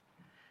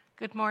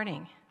Good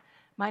morning.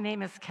 My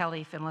name is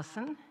Kelly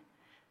Finlayson.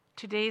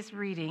 Today's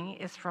reading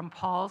is from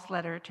Paul's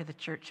letter to the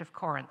Church of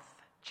Corinth,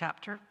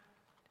 chapter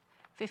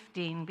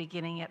 15,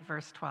 beginning at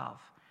verse 12.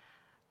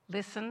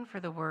 Listen for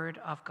the word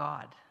of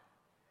God.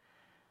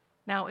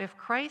 Now, if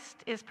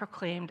Christ is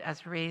proclaimed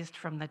as raised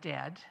from the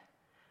dead,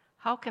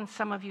 how can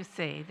some of you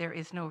say there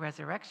is no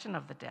resurrection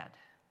of the dead?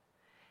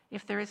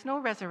 If there is no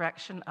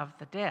resurrection of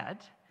the dead,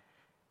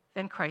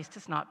 then Christ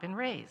has not been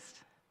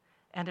raised.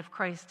 And if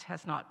Christ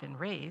has not been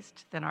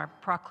raised, then our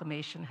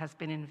proclamation has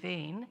been in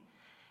vain,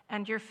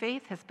 and your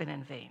faith has been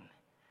in vain.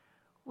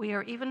 We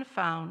are even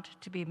found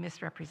to be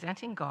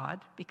misrepresenting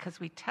God because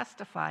we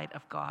testified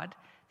of God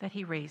that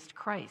he raised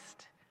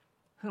Christ,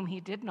 whom he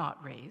did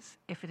not raise,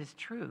 if it is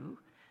true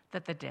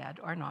that the dead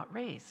are not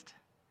raised.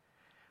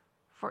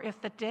 For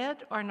if the dead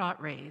are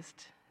not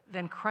raised,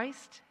 then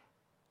Christ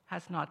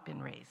has not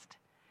been raised.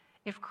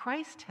 If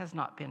Christ has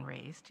not been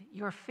raised,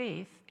 your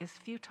faith is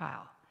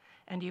futile,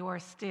 and you are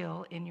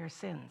still in your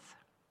sins.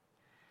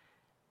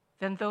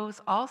 Then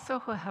those also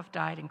who have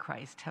died in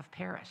Christ have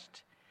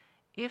perished.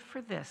 If for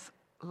this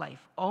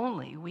life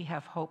only we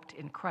have hoped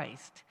in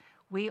Christ,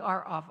 we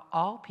are of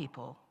all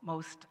people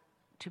most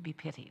to be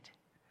pitied.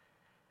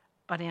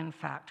 But in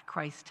fact,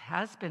 Christ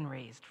has been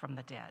raised from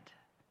the dead,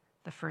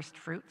 the first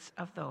fruits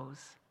of those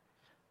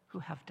who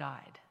have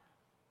died.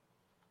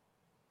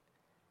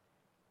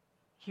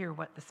 Hear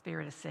what the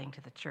Spirit is saying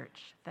to the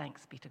church.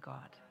 Thanks be to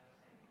God.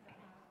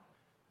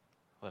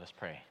 Let us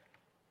pray.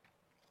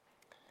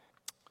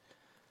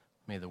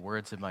 May the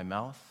words of my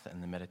mouth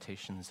and the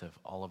meditations of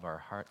all of our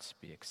hearts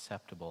be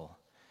acceptable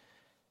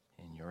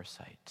in your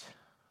sight,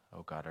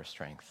 O God, our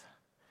strength,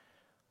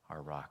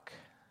 our rock,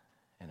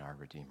 and our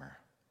Redeemer.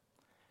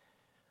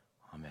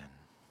 Amen.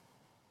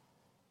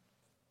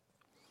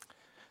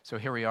 So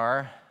here we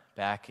are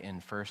back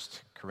in 1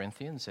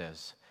 Corinthians,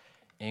 as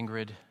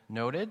Ingrid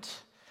noted,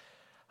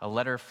 a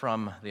letter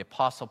from the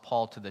Apostle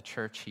Paul to the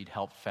church he'd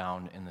helped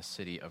found in the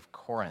city of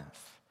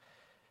Corinth.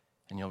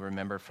 And you'll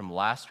remember from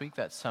last week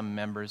that some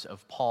members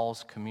of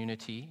Paul's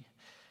community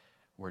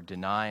were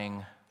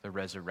denying the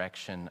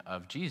resurrection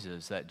of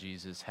Jesus, that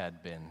Jesus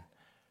had been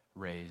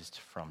raised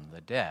from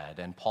the dead.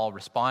 And Paul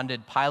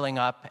responded, piling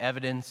up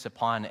evidence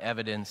upon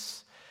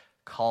evidence,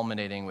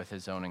 culminating with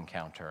his own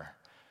encounter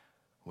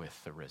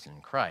with the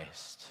risen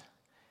Christ.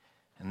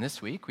 And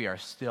this week, we are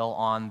still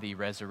on the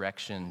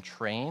resurrection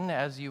train,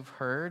 as you've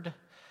heard.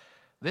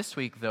 This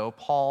week, though,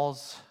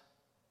 Paul's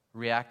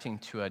reacting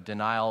to a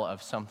denial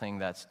of something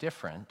that's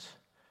different,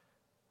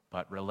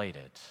 but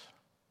related.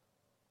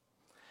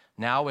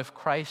 Now, if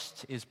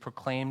Christ is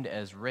proclaimed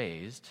as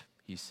raised,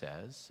 he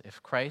says,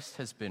 if Christ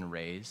has been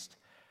raised,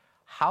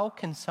 how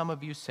can some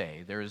of you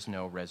say there is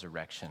no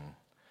resurrection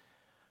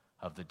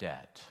of the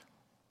dead?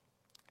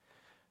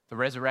 The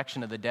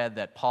resurrection of the dead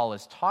that Paul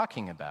is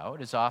talking about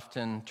is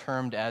often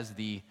termed as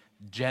the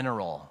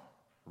general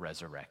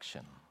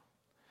resurrection.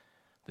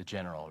 The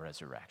general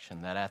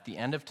resurrection, that at the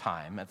end of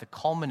time, at the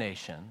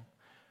culmination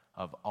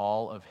of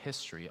all of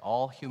history,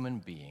 all human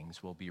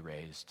beings will be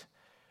raised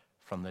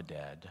from the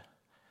dead,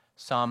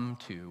 some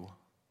to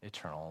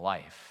eternal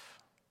life.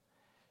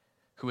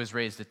 Who is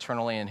raised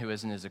eternally and who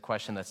isn't is a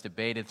question that's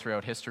debated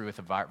throughout history with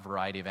a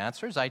variety of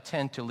answers. I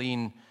tend to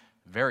lean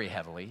very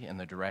heavily in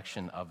the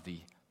direction of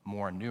the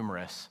more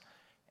numerous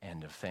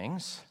end of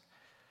things.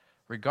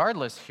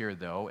 Regardless here,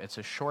 though, it's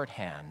a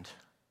shorthand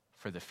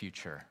for the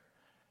future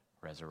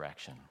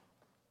resurrection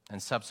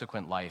and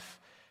subsequent life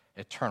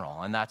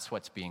eternal. And that's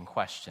what's being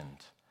questioned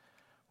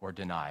or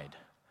denied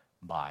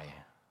by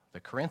the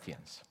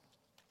Corinthians.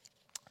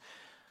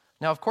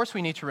 Now, of course,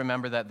 we need to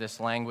remember that this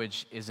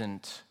language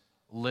isn't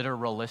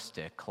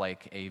literalistic,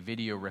 like a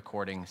video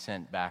recording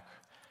sent back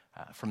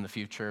from the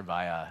future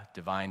via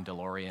divine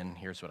DeLorean.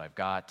 Here's what I've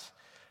got.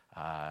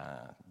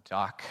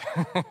 Doc,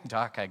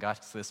 I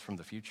got this from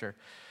the future.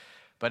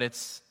 But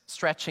it's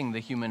stretching the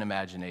human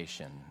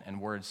imagination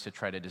and words to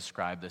try to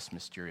describe this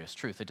mysterious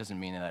truth. It doesn't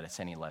mean that it's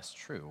any less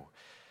true,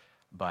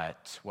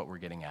 but what we're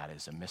getting at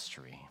is a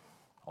mystery,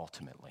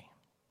 ultimately.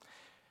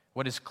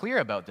 What is clear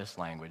about this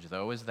language,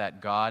 though, is that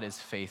God is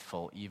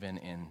faithful even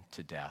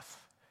into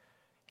death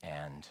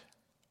and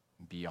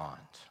beyond.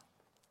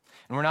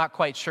 And we're not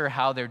quite sure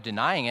how they're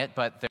denying it,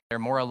 but they're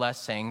more or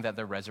less saying that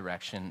the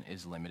resurrection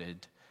is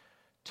limited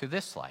to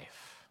this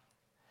life.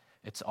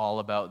 It's all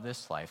about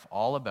this life,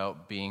 all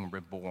about being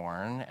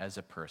reborn as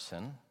a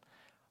person,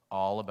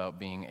 all about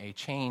being a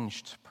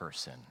changed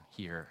person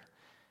here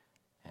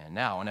and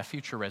now. And a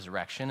future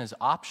resurrection is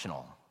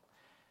optional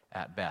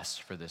at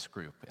best for this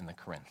group in the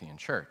Corinthian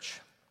church.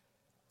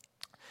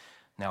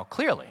 Now,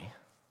 clearly,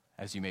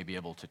 as you may be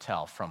able to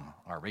tell from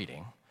our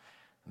reading,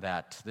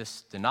 that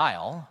this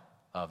denial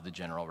of the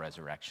general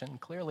resurrection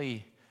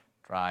clearly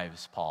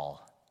drives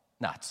Paul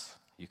nuts,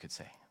 you could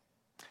say.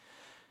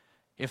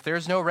 If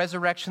there's no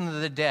resurrection of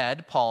the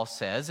dead, Paul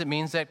says, it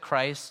means that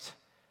Christ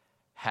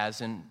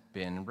hasn't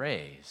been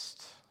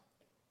raised.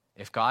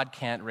 If God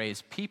can't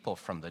raise people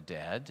from the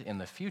dead in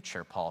the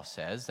future, Paul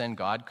says, then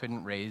God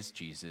couldn't raise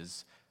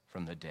Jesus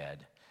from the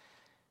dead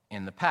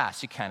in the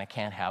past. You kind of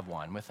can't have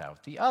one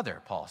without the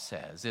other, Paul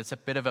says. It's a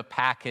bit of a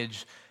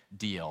package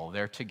deal.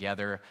 They're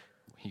together.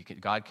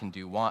 God can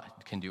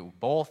do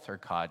both, or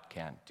God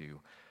can't do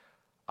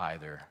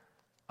either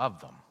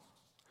of them.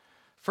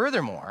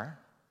 Furthermore,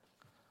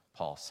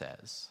 Paul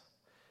says,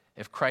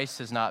 if Christ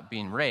has not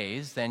been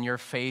raised, then your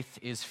faith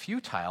is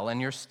futile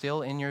and you're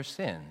still in your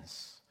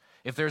sins.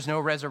 If there's no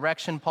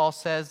resurrection, Paul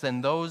says,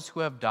 then those who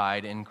have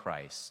died in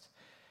Christ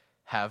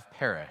have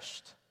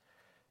perished.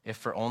 If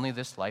for only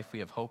this life we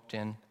have hoped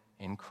in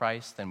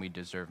Christ, then we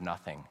deserve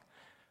nothing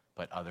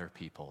but other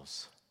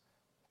people's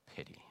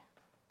pity.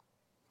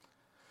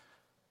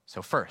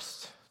 So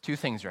first, two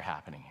things are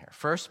happening here.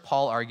 First,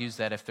 Paul argues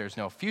that if there's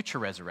no future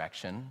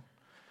resurrection,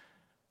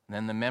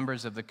 then the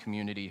members of the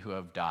community who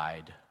have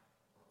died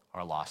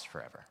are lost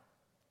forever.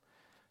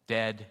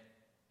 Dead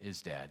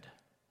is dead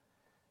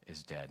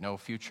is dead. No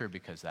future,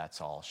 because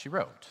that's all she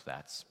wrote.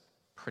 That's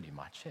pretty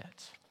much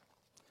it.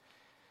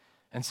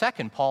 And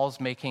second, Paul's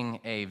making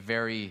a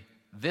very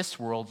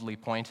this-worldly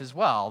point as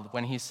well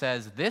when he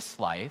says this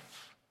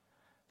life,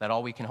 that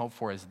all we can hope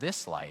for is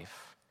this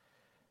life.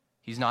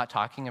 He's not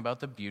talking about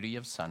the beauty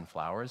of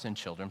sunflowers and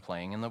children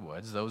playing in the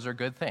woods. Those are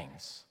good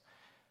things.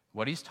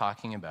 What he's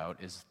talking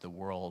about is the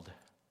world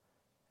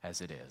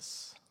as it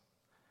is.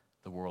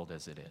 The world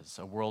as it is.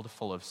 A world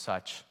full of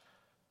such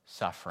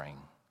suffering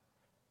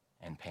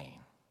and pain.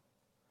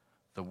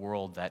 The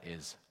world that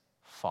is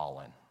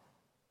fallen.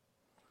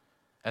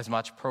 As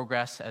much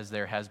progress as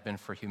there has been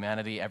for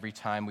humanity, every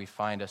time we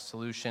find a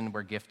solution,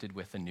 we're gifted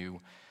with a new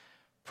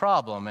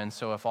problem. And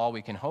so if all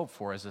we can hope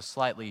for is a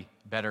slightly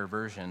better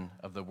version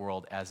of the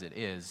world as it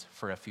is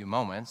for a few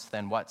moments,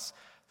 then what's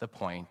the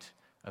point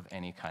of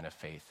any kind of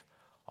faith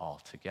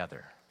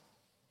altogether?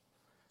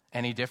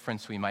 Any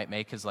difference we might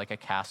make is like a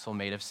castle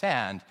made of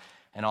sand,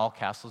 and all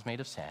castles made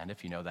of sand,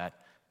 if you know that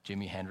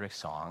Jimi Hendrix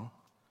song,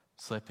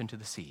 slip into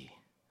the sea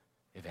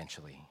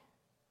eventually.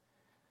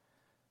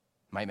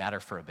 Might matter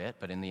for a bit,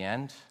 but in the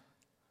end,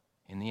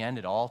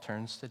 it all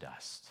turns to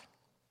dust.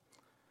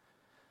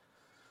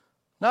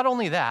 Not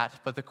only that,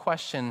 but the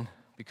question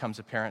becomes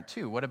apparent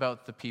too. What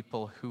about the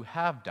people who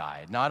have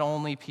died? Not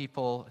only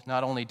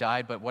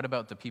died, but what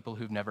about the people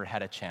who've never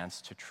had a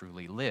chance to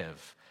truly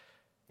live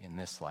in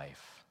this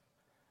life?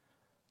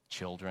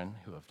 Children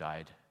who have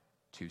died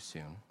too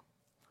soon,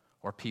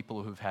 or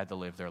people who've had to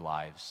live their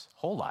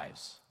whole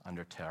lives,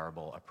 under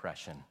terrible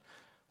oppression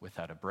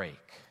without a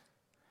break.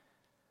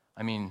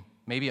 I mean,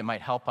 maybe it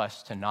might help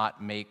us to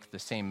not make the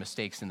same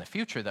mistakes in the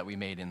future that we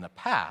made in the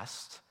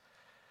past,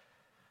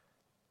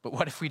 but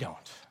what if we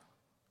don't?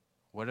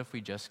 What if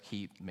we just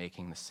keep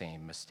making the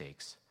same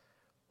mistakes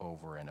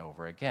over and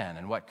over again?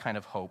 And what kind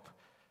of hope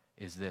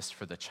is this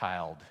for the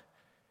child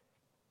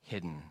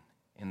hidden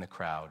in the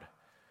crowd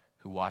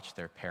who watched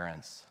their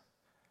parents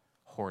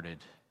hoarded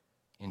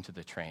into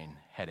the train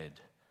headed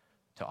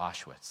to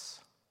Auschwitz?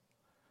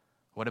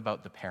 What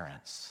about the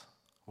parents?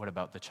 What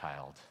about the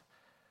child?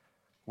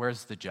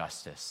 Where's the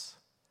justice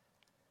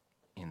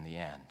in the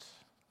end?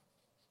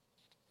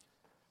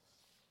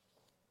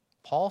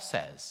 Paul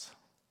says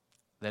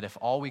that if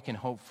all we can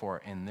hope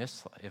for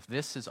if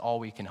this is all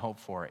we can hope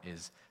for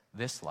is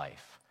this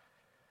life,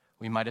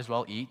 we might as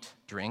well eat,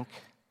 drink,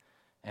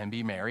 and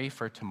be merry,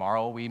 for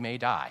tomorrow we may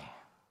die.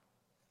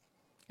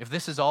 If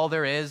this is all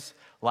there is,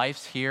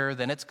 life's here,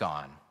 then it's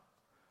gone.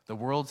 The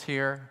world's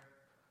here,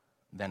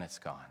 then it's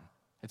gone.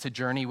 It's a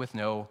journey with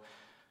no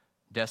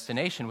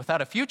destination.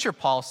 Without a future,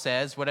 Paul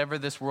says, whatever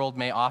this world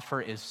may offer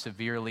is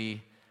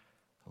severely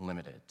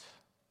limited,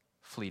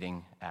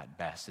 fleeting at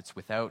best. It's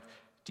without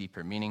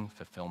deeper meaning,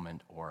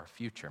 fulfillment, or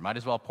future. Might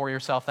as well pour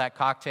yourself that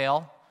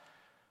cocktail,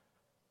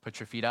 put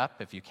your feet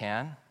up if you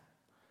can,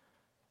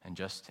 and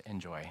just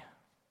enjoy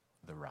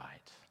the ride.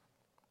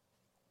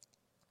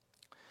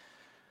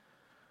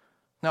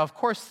 Now, of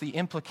course, the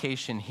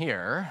implication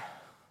here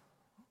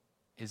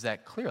is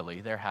that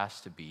clearly there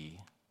has to be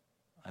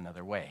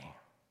another way.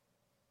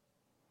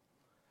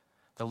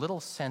 The little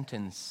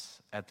sentence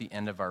at the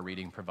end of our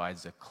reading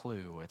provides a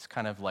clue. It's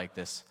kind of like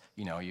this,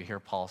 you hear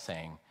Paul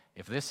saying,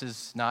 if this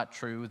is not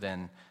true,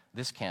 then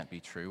this can't be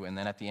true. And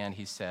then at the end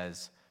he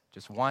says,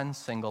 just one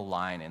single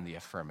line in the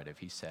affirmative.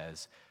 He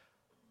says,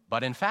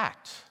 but in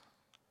fact,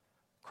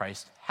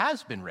 Christ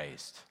has been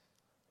raised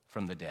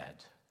from the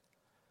dead,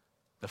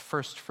 the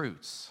first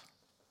fruits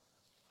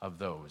of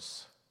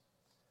those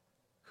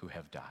who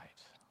have died.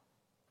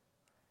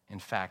 In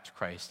fact,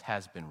 Christ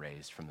has been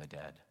raised from the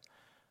dead,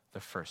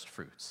 the first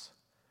fruits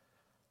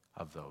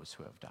of those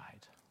who have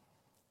died.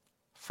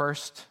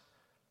 First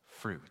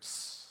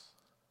fruits.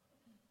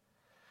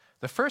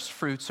 The first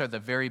fruits are the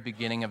very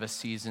beginning of a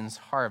season's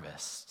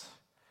harvest.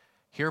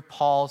 Here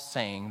Paul's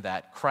saying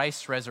that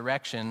Christ's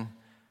resurrection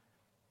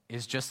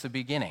is just the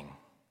beginning.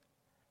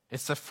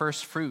 It's the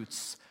first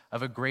fruits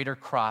of a greater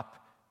crop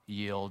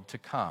yield to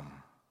come.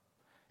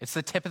 It's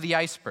the tip of the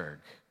iceberg.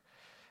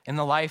 In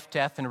the life,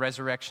 death, and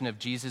resurrection of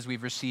Jesus,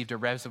 we've received a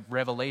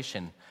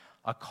revelation,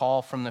 a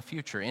call from the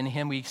future. In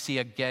him we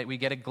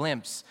get a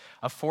glimpse,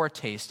 a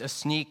foretaste, a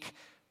sneak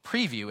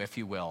preview, if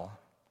you will,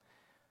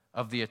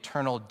 of the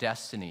eternal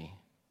destiny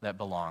that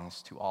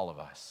belongs to all of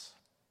us.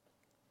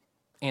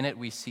 In it,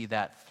 we see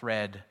that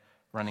thread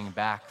running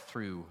back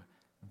through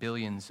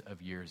billions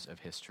of years of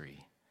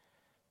history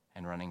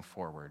and running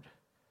forward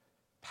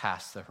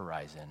past the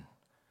horizon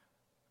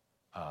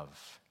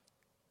of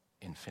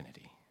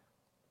infinity.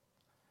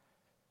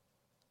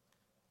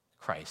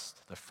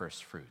 Christ, the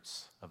first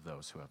fruits of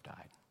those who have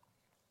died.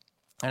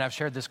 And I've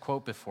shared this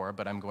quote before,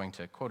 but I'm going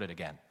to quote it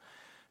again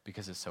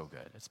because it's so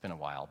good. It's been a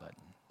while, but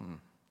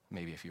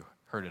maybe if you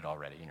heard it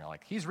already and you're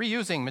like, he's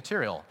reusing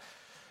material.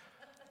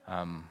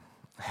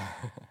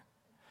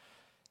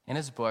 In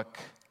his book,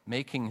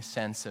 Making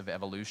Sense of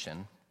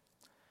Evolution,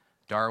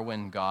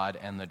 Darwin, God,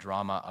 and the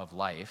Drama of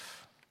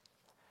Life,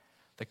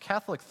 the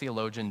Catholic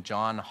theologian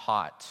John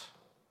Hott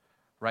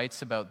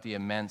writes about the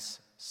immense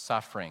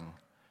suffering,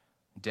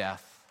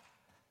 death,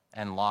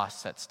 and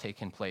loss that's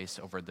taken place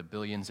over the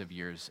billions of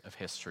years of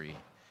history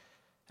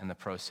and the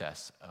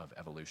process of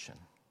evolution.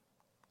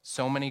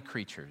 So many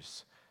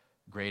creatures,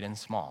 great and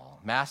small,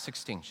 mass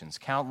extinctions,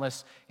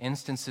 countless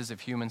instances of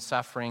human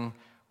suffering,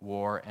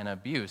 war, and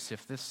abuse.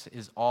 If this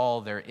is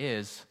all there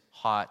is,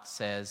 Hott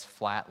says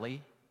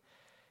flatly,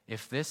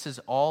 if this is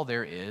all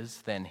there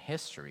is, then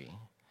history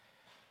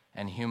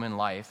and human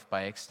life,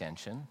 by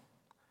extension,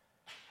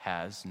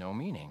 has no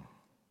meaning.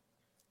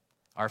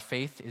 Our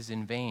faith is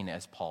in vain,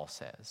 as Paul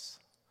says.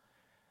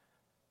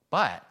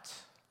 But,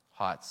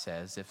 Hott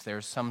says, if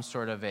there's some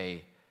sort of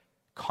a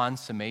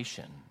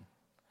consummation,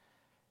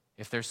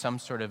 if there's some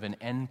sort of an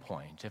end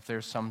point, if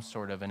there's some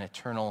sort of an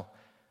eternal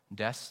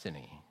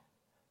destiny,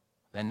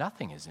 then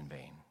nothing is in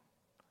vain,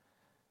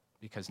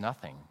 because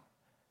nothing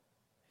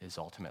is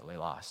ultimately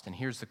lost. And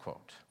here's the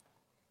quote.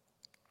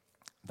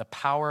 The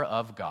power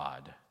of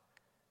God,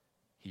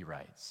 he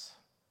writes,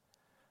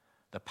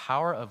 the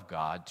power of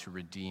God to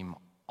redeem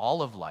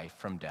all of life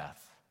from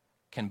death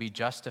can be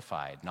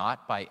justified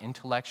not by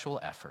intellectual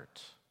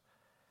effort,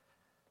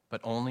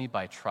 but only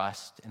by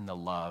trust in the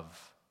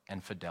love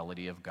and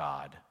fidelity of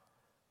God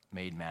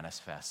made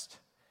manifest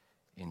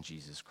in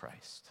Jesus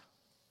Christ.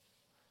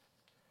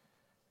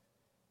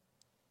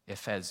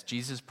 If, as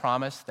Jesus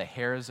promised, the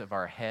hairs of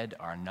our head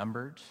are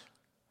numbered,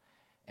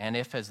 and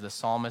if, as the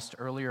psalmist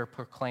earlier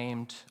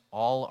proclaimed,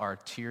 all our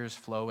tears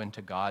flow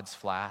into God's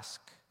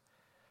flask,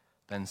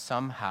 then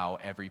somehow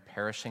every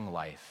perishing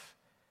life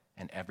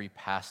and every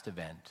past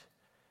event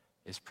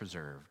is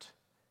preserved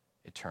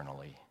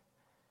eternally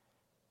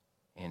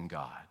in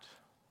God.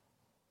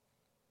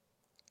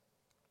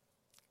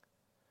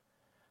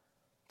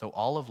 Though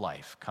all of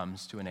life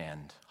comes to an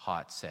end,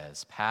 Hott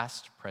says,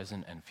 past,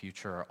 present, and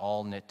future are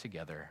all knit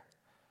together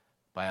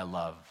by a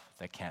love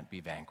that can't be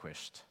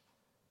vanquished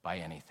by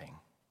anything,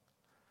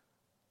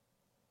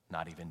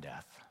 not even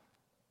death.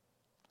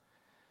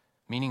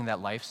 Meaning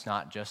that life's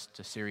not just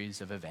a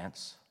series of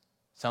events,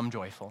 some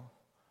joyful,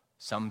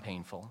 some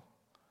painful,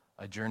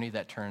 a journey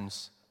that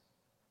turns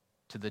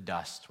to the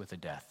dust with the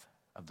death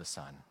of the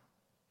sun.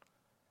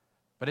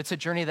 But it's a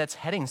journey that's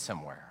heading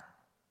somewhere.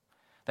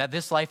 That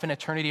this life and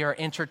eternity are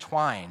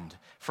intertwined,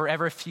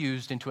 forever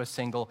fused into a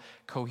single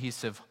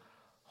cohesive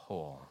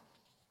whole.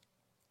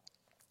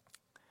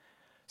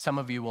 Some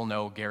of you will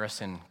know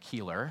Garrison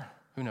Keillor.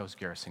 Who knows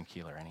Garrison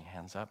Keillor? Any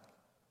hands up?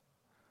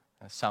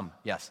 Some,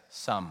 yes,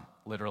 some,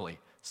 literally,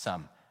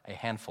 some. A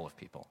handful of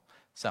people,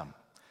 some.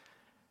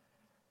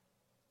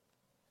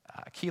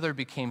 Keillor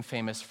became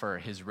famous for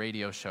his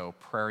radio show,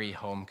 Prairie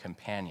Home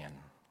Companion.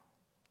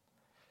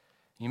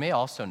 You may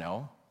also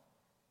know,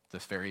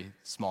 this very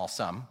small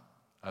sum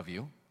of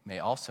you may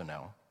also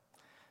know,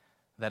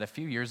 that a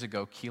few years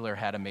ago, Keillor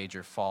had a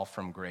major fall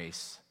from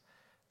grace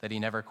that he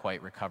never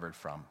quite recovered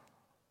from.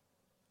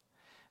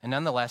 And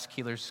nonetheless,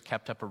 Keillor's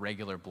kept up a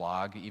regular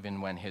blog.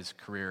 Even when his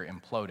career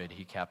imploded,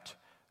 he kept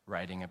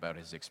writing about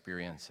his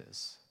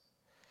experiences.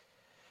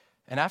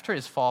 And after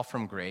his fall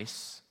from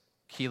grace,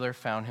 Keillor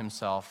found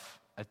himself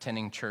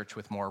attending church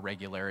with more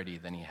regularity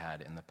than he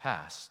had in the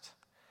past.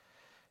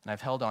 And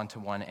I've held on to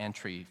one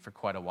entry for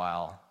quite a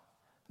while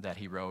that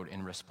he wrote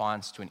in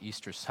response to an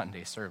Easter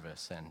Sunday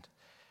service, and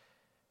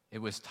it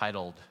was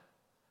titled,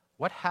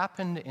 "What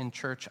Happened in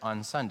Church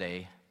on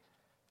Sunday,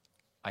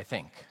 I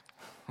Think."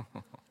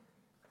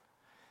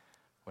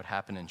 What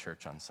happened in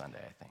church on Sunday,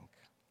 I think.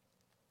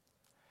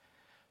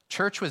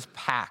 Church was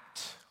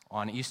packed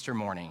on Easter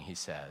morning, he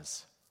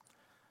says.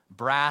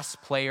 Brass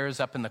players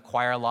up in the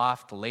choir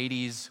loft,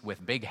 ladies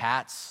with big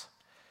hats,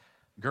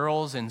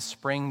 girls in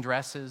spring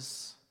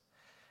dresses.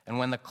 And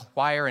when the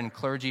choir and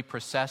clergy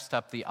processed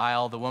up the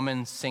aisle, the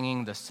woman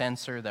singing the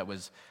censer that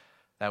was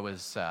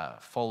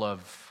full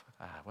of,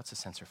 what's a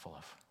censer full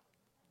of?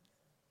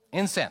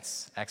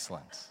 Incense,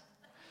 excellent.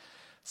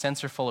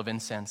 Censer full of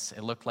incense.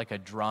 It looked like a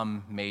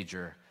drum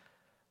major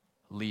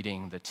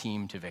leading the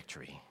team to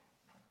victory,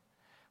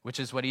 which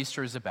is what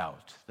Easter is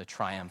about, the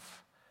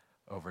triumph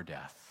over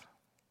death.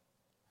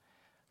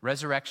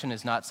 Resurrection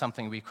is not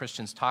something we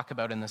Christians talk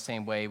about in the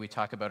same way we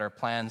talk about our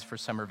plans for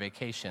summer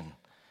vacation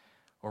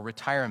or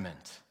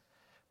retirement,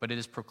 but it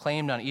is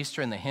proclaimed on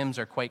Easter, and the hymns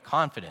are quite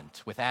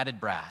confident with added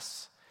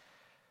brass.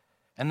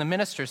 And the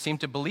ministers seem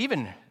to believe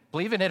in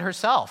believe in it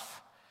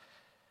herself.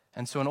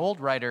 And so an old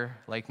writer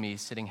like me,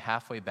 sitting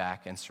halfway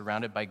back and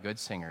surrounded by good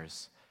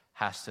singers,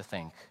 has to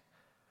think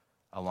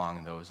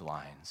along those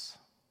lines.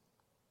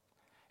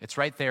 It's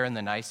right there in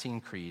the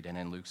Nicene Creed and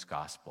in Luke's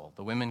Gospel.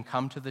 The women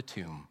come to the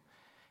tomb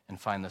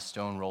and find the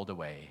stone rolled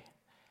away,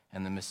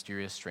 and the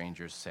mysterious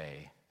strangers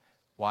say,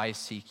 "Why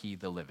seek ye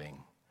the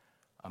living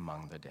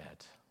among the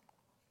dead?"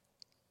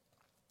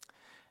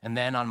 And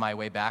then on my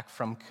way back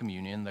from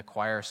communion, the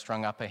choir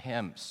struck up a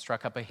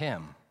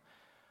hymn.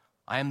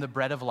 "I am the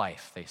bread of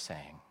life," they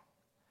sang.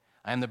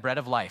 "I am the bread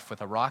of life,"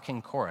 with a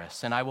rocking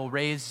chorus, "and I will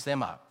raise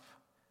them up,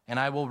 and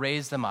I will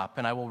raise them up,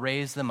 and I will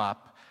raise them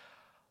up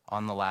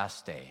on the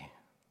last day."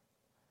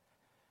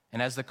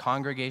 And as the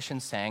congregation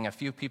sang, a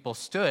few people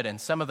stood, and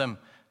some of them,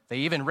 they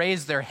even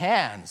raised their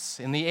hands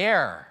in the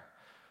air.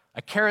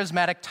 A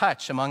charismatic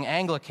touch among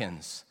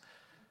Anglicans.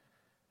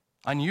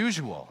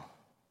 Unusual.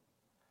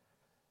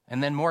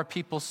 And then more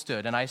people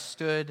stood, and I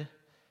stood,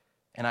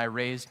 and I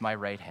raised my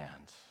right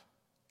hand.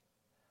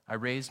 I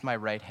raised my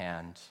right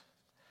hand.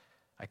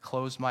 I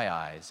closed my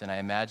eyes, and I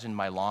imagined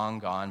my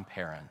long-gone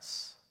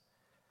parents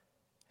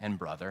and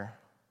brother.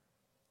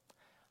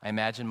 I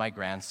imagined my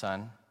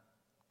grandson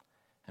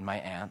and my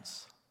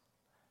aunts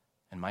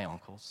and my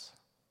uncles.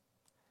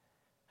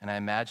 And I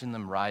imagined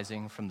them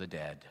rising from the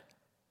dead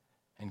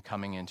and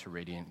coming into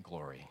radiant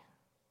glory.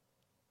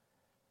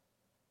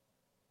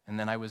 And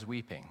then I was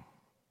weeping,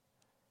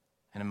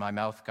 and my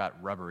mouth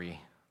got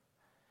rubbery,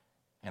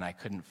 and I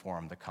couldn't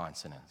form the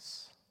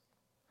consonants.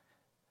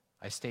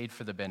 I stayed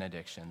for the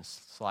benedictions,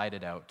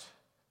 slided out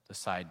the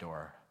side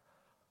door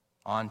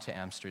onto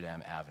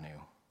Amsterdam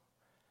Avenue,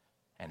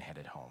 and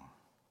headed home.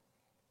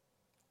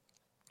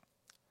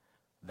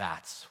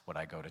 That's what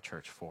I go to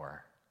church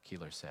for,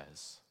 Keeler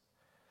says.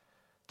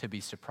 To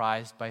be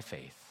surprised by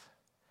faith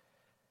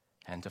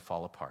and to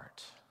fall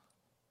apart.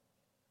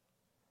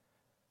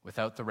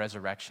 Without the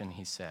resurrection,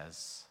 he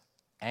says,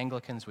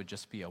 Anglicans would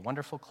just be a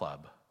wonderful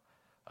club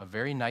of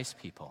very nice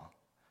people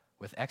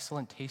with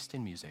excellent taste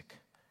in music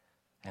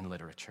and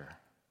literature.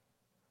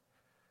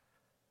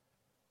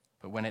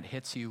 But when it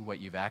hits you what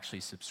you've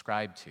actually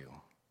subscribed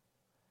to,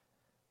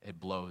 it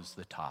blows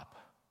the top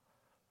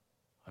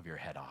of your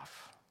head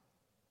off.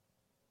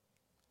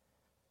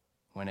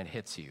 When it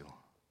hits you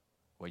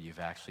what you've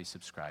actually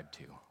subscribed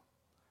to,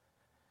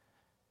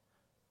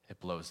 it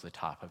blows the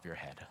top of your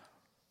head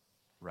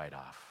right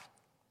off.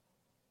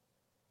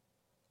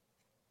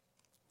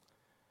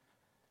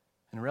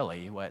 And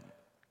really, what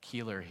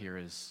Keeler here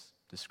is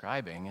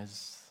describing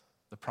is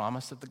the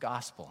promise of the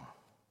gospel.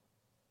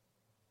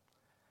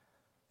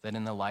 That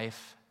in the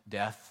life,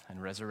 death,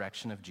 and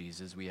resurrection of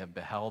Jesus, we have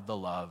beheld the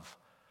love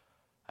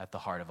at the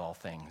heart of all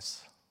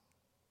things.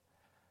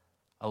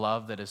 A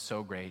love that is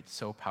so great,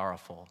 so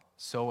powerful,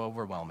 so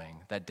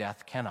overwhelming, that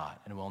death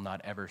cannot and will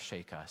not ever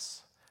shake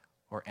us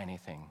or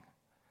anything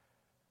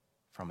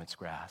from its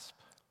grasp.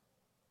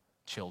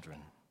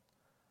 Children,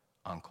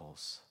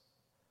 uncles,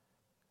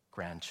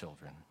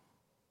 grandchildren,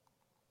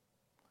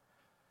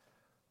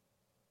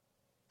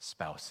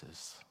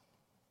 spouses,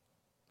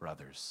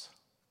 brothers,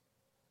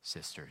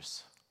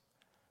 sisters,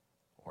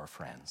 or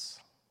friends.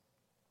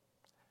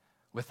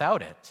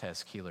 Without it,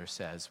 as Keeler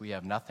says, we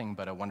have nothing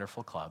but a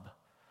wonderful club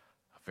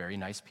of very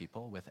nice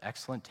people with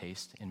excellent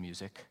taste in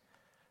music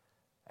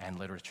and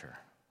literature.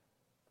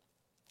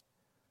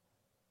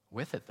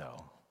 With it,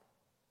 though,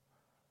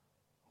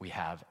 we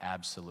have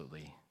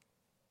absolutely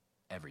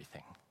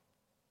everything.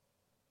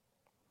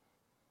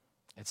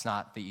 It's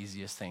not the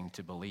easiest thing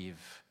to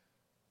believe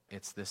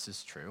this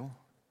is true.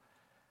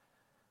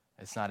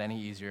 It's not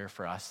any easier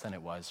for us than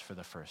it was for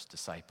the first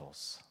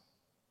disciples.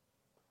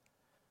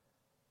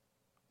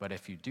 But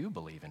if you do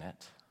believe in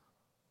it,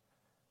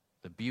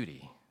 the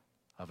beauty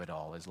of it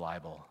all is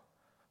liable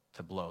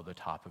to blow the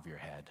top of your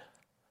head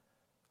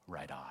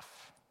right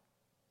off.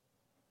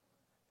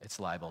 It's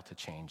liable to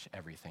change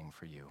everything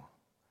for you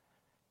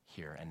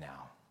here and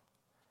now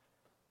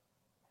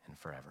and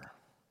forever.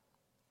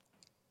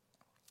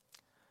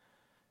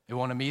 It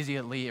won't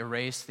immediately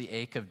erase the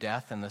ache of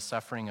death and the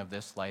suffering of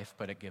this life,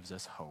 but it gives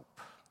us hope.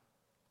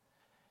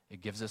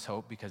 It gives us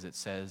hope because it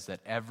says that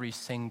every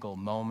single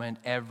moment,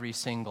 every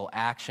single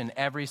action,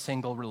 every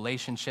single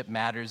relationship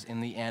matters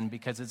in the end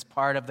because it's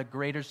part of the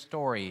greater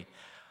story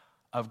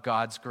of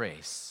God's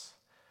grace.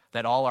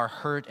 That all our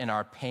hurt and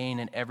our pain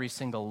and every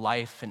single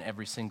life and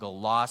every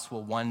single loss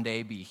will one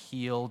day be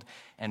healed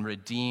and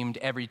redeemed,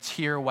 every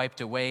tear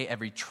wiped away,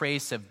 every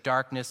trace of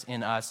darkness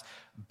in us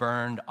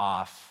burned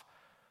off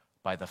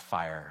by the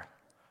fire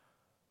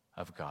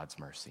of God's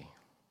mercy.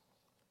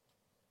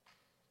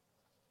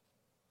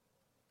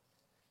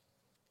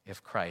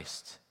 If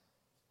Christ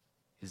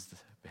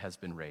has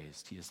been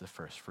raised, he is the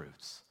first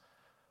fruits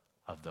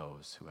of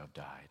those who have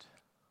died.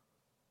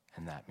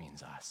 And that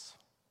means us.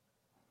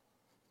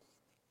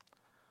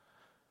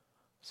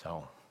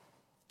 So,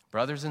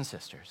 brothers and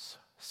sisters,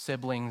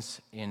 siblings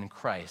in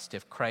Christ,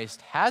 if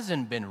Christ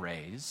hasn't been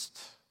raised,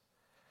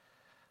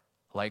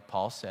 like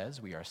Paul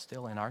says, we are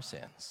still in our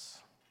sins.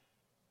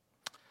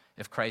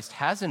 If Christ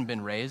hasn't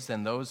been raised,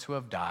 then those who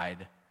have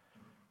died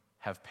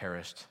have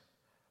perished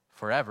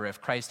forever.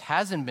 If Christ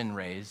hasn't been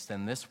raised,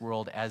 then this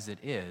world as it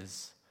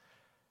is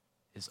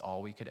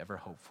all we could ever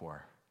hope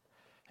for.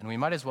 And we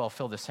might as well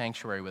fill the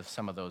sanctuary with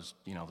some of those,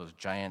 those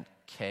giant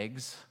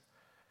kegs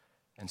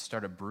and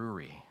start a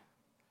brewery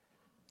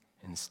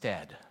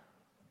instead.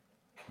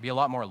 It'd be a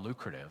lot more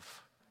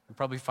lucrative. We'd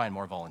probably find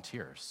more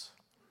volunteers.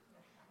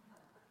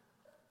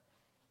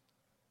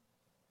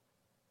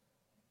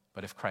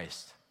 But if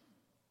Christ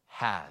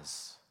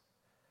has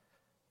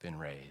been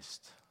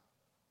raised,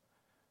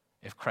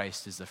 if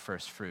Christ is the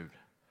first fruit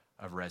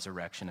of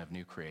resurrection, of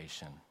new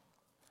creation,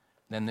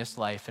 then this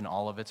life in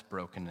all of its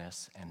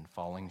brokenness and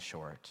falling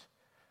short,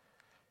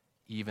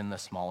 even the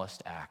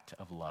smallest act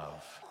of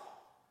love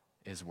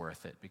is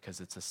worth it, because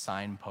it's a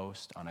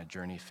signpost on a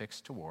journey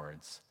fixed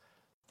towards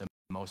the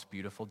most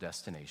beautiful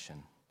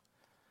destination,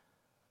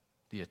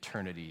 the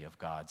eternity of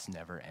God's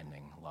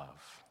never-ending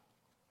love.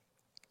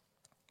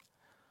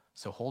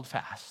 So hold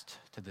fast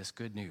to this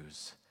good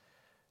news,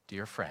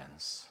 dear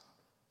friends,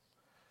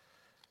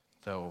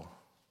 though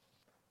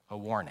a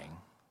warning,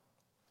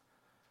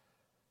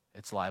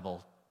 it's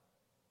liable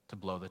to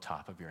blow the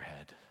top of your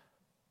head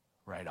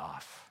right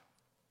off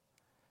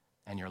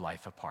and your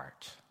life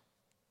apart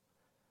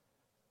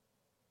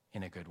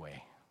in a good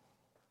way.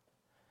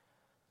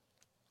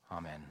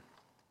 Amen.